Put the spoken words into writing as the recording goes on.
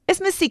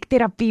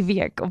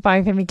Musiekterapieweek op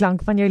baie van die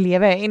klank van jou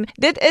lewe en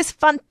dit is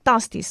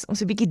fantasties om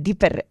so 'n bietjie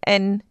dieper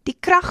in die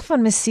krag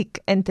van musiek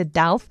in te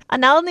delf.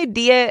 Anel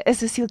Nudee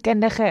is 'n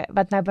sielkundige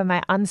wat nou by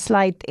my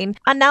aansluit en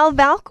Anel,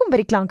 welkom by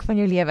die klank van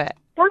jou lewe.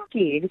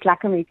 Dankie, dit is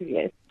lekker om hier te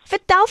wees.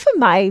 Vertel vir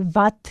my,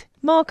 wat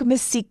maak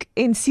musiek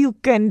en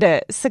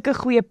sielkunde sulke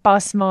goeie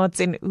pasmaats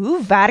en hoe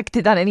werk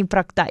dit dan in die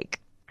praktyk?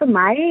 Vir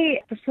my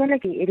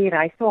persoonlik het die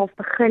reis al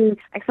begin.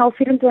 Ek is al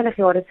 24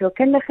 jaar as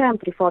sielkundige in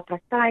privaat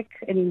praktyk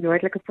in die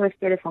noordelike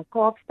voorstede van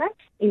Kaapstad.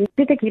 En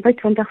dit ek hier by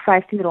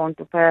 2015 rond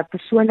op 'n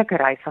persoonlike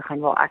reis gegaan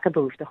waar ek 'n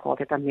behoefte gehad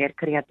het aan meer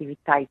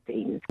kreatiwiteit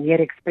en meer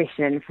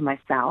expression vir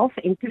myself.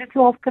 En toe dit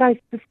wel kruis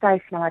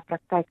bestuif na my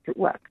praktyk toe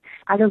ook.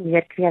 Al hoe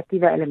meer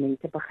kreatiewe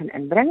elemente begin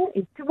inbring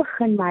en toe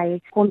begin my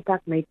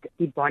kontak met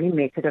die Bonnie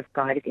method of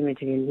guided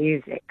imagery and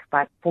music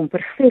wat hom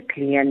perfek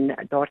leen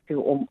daartoe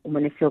om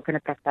in 'n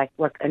sielkundige praktyk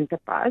ook in te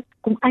pas.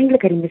 Kom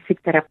eintlik uit die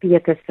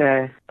musiekterapeute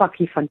se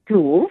pakkie van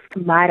tools,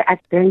 maar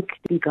ek dink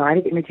die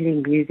guided imagery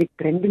and music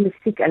bring die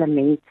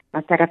musiekelement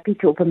na terapie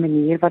toe op 'n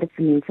manier wat dit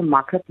vir mense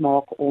maklik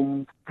maak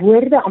om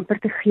woorde amper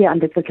te gee aan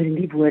dit wat hulle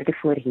nie woorde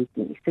voor het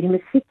nie. So die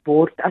musiek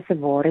word as 'n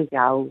ware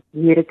jou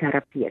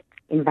medeterapeut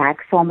en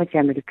werk saam met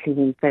jou met die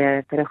kliënt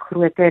vir 'n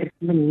groter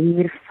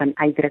manier van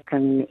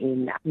uitdrukking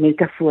en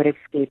metafore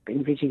skep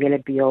en visuele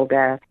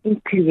beelde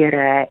en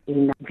kleure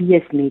en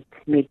wees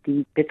met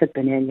dit wat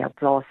binne in jou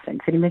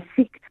plaasvind. So die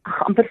musiek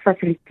amper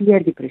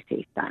fasiliteer die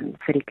proses dan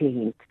vir die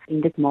kliënt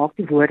en dit maak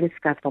die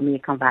woordeskat waarmee jy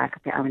kan werk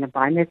op die ou en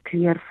baie meer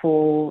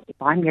kleurvol,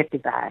 baie meer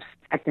divers.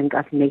 Ek dink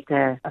as net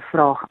 'n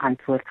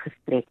vraag-antwoord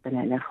gesprek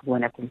binne 'n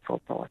gewone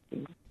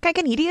konsultasie. Kyk,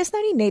 en hierdie is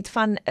nou nie net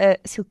van 'n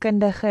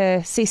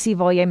sielkundige sessie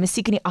waar jy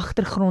musiek in die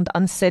agtergrond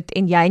aansit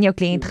en jy en jou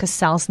kliënt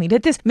gesels nie.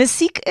 Dit is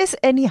musiek is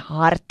in die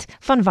hart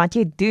van wat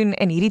jy doen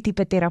in hierdie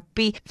tipe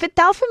terapie.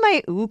 Vertel vir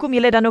my hoekom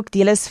jy dan ook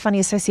deel is van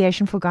die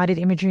Association for Guided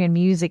Imagery and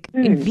Music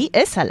en wie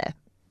is hulle?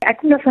 Ek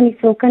kom nou van die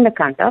sielkundige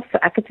kant af, so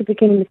ek het so 'n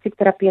bietjie in die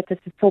musiekterapeute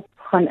se top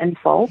gaan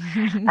inval.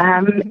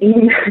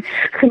 En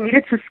geniet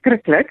dit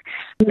verskriklik.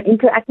 En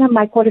toe ek nou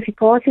my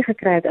kwalifikasie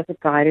gekry het as 'n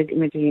guided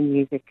imagery and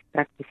music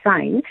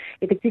praktisyn,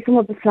 het ek dis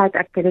sommer besluit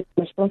ek het dit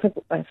oorspronklik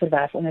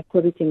verwerf onder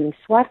COVID in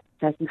Swart,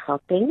 dis in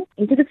Gauteng.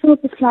 En toe het ek sommer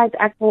besluit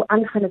ek wil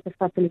aangaan as 'n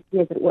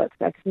fasiliteerder ook.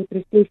 So ek is in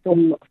die proses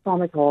om saam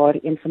met haar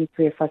een van die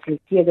twee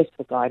fasiliteerders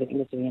vir guided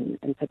imagery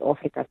in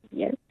Suid-Afrika te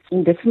wees.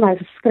 En dit is vir my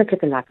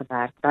verskriklike lekker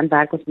werk. Dan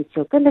werk ons met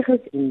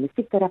sielkundiges en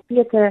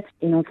musiekterapeute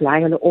en ons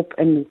lei hulle op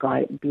in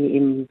die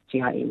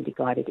BMGIM, die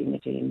Guided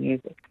Imagery and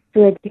Music.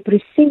 So die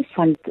proses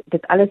van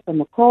dit alles by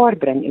mekaar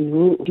bring en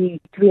hoe die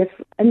twee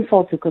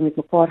invalshoeke met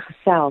mekaar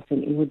gesels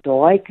en hoe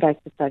daai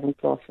kruisbestuiving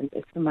plaasvind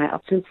is vir my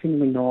absoluut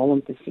fenomenaal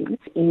om te sien.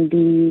 En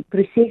die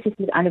proses is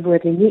met ander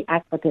woorde nie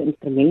ek wat 'n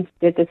instrument,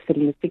 dit is vir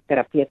die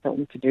musiekterapeute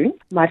om te doen,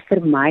 maar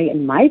vir my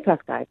in my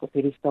praktyk op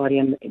hierdie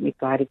stadium met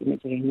Guided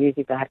Imagery and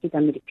Music werk ek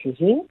dan met die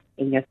kliënt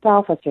en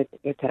jouself as jou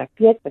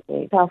terapeut wat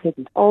jy self het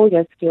met al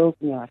jou skills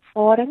en jou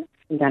ervaring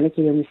en dan het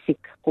jy jou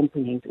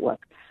musiekkomponent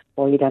ook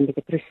waar jy dan met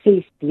die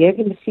proses deur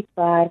die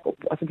musiekwerk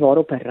as dit ware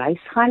op 'n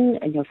reis gaan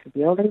in jou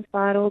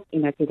verbeeldingswêreld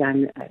en dat jy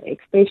dan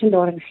expression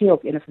daarin gee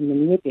op 'n of ander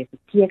manier te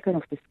teken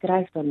of te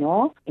skryf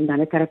daarna en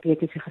dan 'n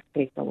terapeutiese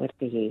gesprek daaroor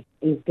te hê.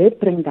 En dit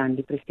bring dan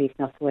die proses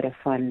na vore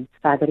van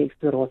verdere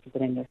eksplorasie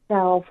binne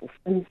jouself of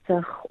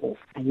insig of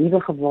 'n nuwe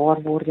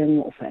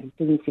gewaarwording of 'n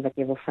intensie wat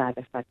jy wil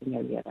verder vat in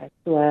jou lewe.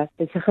 So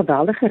dit is 'n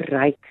geweldige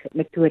ryk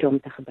metode om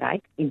te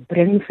gebruik en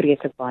bring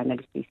vreeslik baie na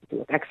die sessie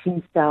toe. Ek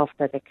sien self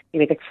dat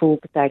ek voel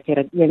partykeer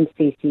dat een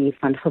sessie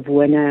van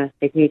gewone,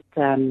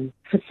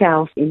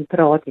 gesels en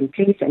praat en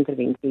klinische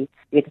intervensie,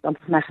 dit is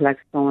amper vir my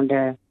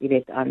gelykstaande,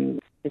 aan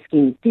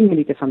miskien 10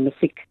 minute van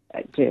musiek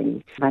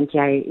journey, want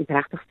jy is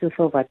regtig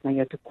soveel wat na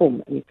jou toe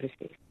kom in die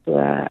proses. So,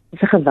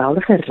 dit is 'n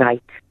geweldige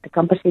ryk, ek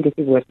kan presies dit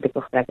die woord wat ek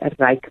wil gebruik,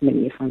 'n ryk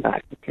manier van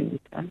werk met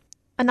kliënte.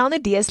 Anel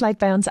Nudee sluit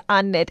by ons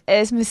aan. Dit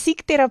is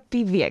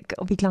Musiekterapieweek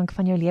op die klank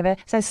van jou lewe.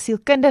 Sy is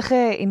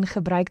sielkundige en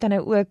gebruik dan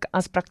nou ook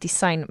as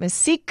praktisyn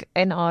musiek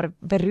in haar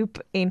beroep.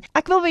 En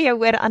ek wil by jou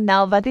hoor,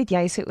 Anel, wat het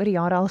jy so oor die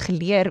jare al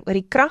geleer oor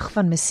die krag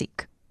van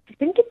musiek? Ek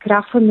dink die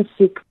krag van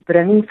musiek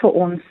bring vir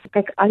ons,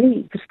 kyk al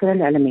die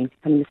verskillende elemente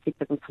van die musiek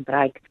wat ons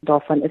gebruik,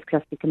 daarvan is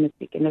klassieke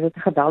musiek en dit is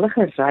 'n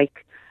geweldige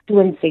ryk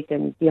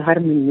toonsetting, die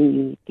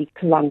harmonie, die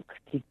klank,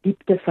 die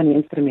diepte van die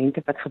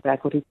instrumente wat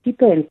gebruik word, die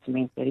tipe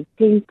instrumente, die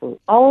tempo,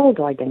 al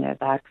daai dinge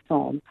werk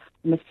saam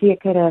om 'n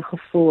sekere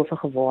gevoel of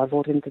 'n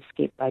gewaarwording te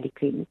skep by die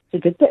kliënt. So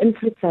dit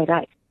beïnvloed sy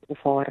reis of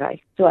haar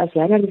reis. So as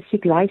jy na die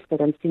musiek luister,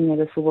 dan sien jy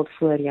byvoorbeeld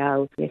voor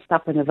jou, jy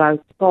stap in 'n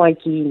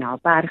woudpaadjie na 'n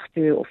berg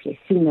toe, of jy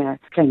sien 'n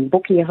klein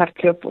bokkie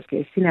hardloop, of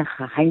jy sien 'n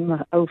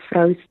geheime ou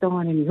vrou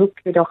staan in die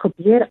hoek. Daar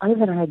gebeur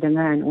allerlei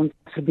dinge in ons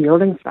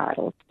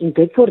verbeeldingswêreld en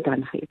dit word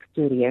dan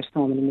geëksploreer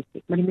saam met die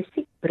musiek. Maar die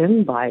musiek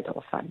bring baie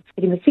daarvan.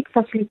 Die musiek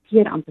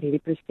fasiliteer amper hierdie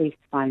proses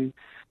van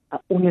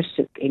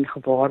ondersoek en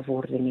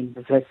gewaarwording en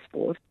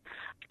bewusword.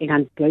 En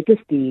dan dit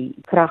is die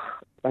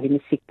krag wat die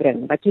musiek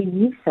bring, wat jy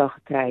nie sou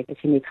gekry het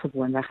as jy net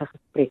gewoonweg 'n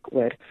gesprek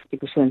oor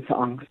die persoon se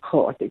angs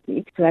gehad het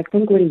nie. So ek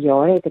dink oor die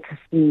jare het ek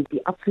gesien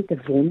die absolute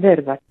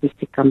wonder wat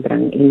musiek kan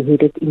bring en hoe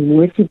dit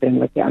emosie bring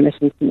wat jy anders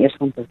nie eers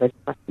van bewus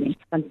was nie.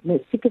 Want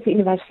musiek is 'n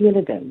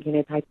universele ding. Jy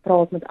weet, hy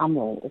praat met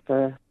almal op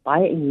 'n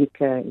baie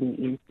unieke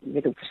en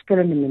weet op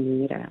verskillende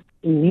maniere.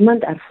 En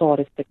niemand ervaar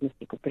 'n stuk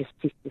musiek op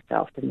presies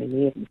dieselfde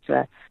manier nie.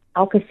 So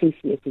elke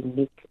sessie is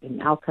uniek en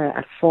elke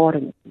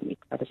ervaring is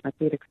uniek. Wat is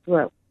natuurlik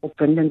so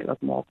opwindend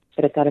ook maak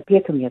vir 'n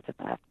terapeut om mee te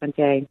werk, want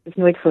jy is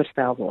nooit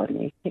voorstelbaar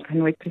nie. Jy kan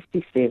nooit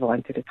presies sê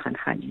waartoe dit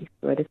gaan nie.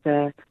 So dit is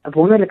 'n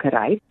wonderlike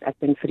reis, ek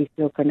dink vir die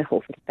sielkundige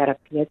of vir die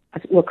terapeut,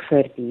 as ook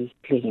vir die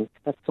kliënt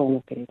wat saam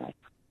op hierdie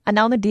reis.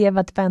 Anel Medee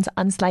wat by ons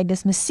aansluit,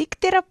 dis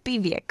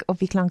Musiekterapieweek op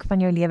die klank van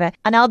jou lewe.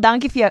 Anel,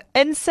 dankie vir jou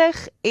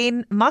insig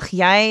en mag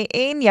jy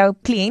en jou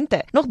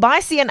kliënte nog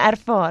baie seën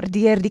ervaar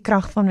deur die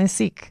krag van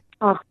musiek.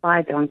 Ag,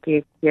 baie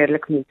dankie.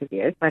 Heerlik om te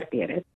wees. Waardeer dit.